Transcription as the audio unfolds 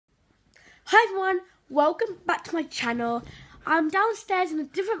Hi everyone, welcome back to my channel. I'm downstairs in a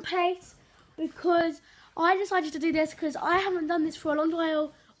different place because I decided to do this because I haven't done this for a long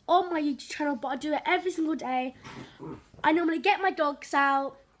while on my YouTube channel, but I do it every single day. I normally get my dogs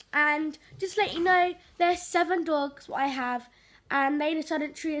out, and just to let you know, there's 7 dogs what I have, and they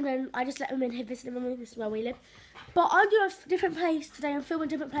decided to, and then I just let them in here visiting them. This is where we live. But I'm doing a different place today. I'm filming a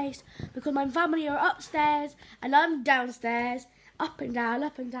different place because my family are upstairs and I'm downstairs. Up and down,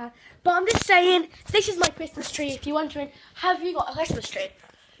 up and down. But I'm just saying, this is my Christmas tree. If you're wondering, have you got a Christmas tree?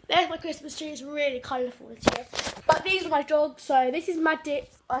 There's my Christmas tree. It's really colourful this year. But these are my dogs. So this is Maddie.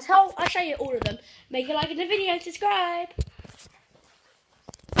 I'll show you all of them. Make a like in the video and subscribe.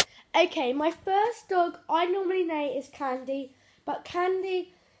 Okay, my first dog I normally name is Candy, but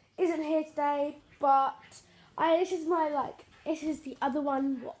Candy isn't here today. But this is the other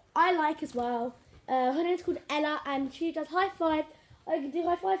one what I like as well. Her name's called Ella, and she does high five. I can do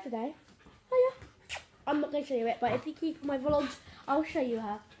high five today. Oh yeah. I'm not going to show you it, but if you keep my vlogs, I'll show you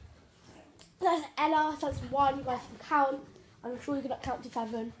her. That's Ella, so that's 1, you guys can count. I'm sure you can count to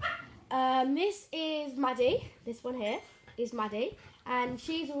 7. This is Maddie. This one here is Maddie, and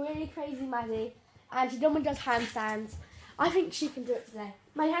she's a really crazy Maddie, and she normally does handstands. I think she can do it today.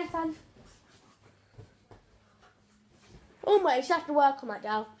 My handstand. Almost, you have to work on that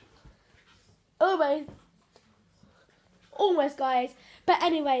now. Almost guys. But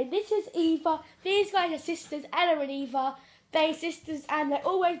anyway, this is Eva. These guys are sisters, Ella and Eva. They're sisters and they'll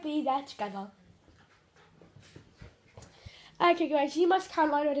always be there together. Okay guys, you must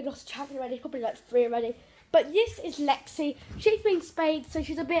count. I already lost track already, probably like 3 already. But this is Lexi. She's been spayed, so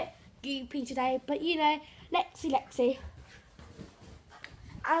she's a bit goopy today. But you know, Lexi.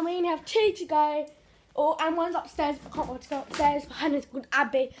 And we only have 2 to go. And one's upstairs. I can't wait to go upstairs. Behind us called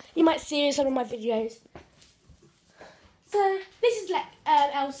Abby. You might see her in some of my videos. So this is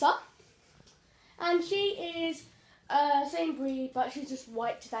Elsa, and she is same breed, but she's just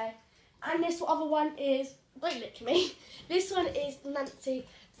white today. And this other one is, don't look at me. This one is Nancy.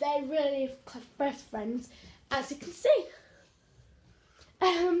 They're really best friends, as you can see.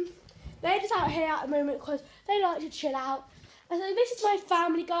 They're just out here at the moment because they like to chill out. And so this is my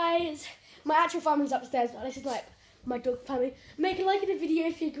family, guys. My actual family's upstairs, but this is like my dog family. Make a like in the video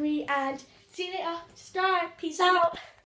if you agree, and see you later. Subscribe. Peace out.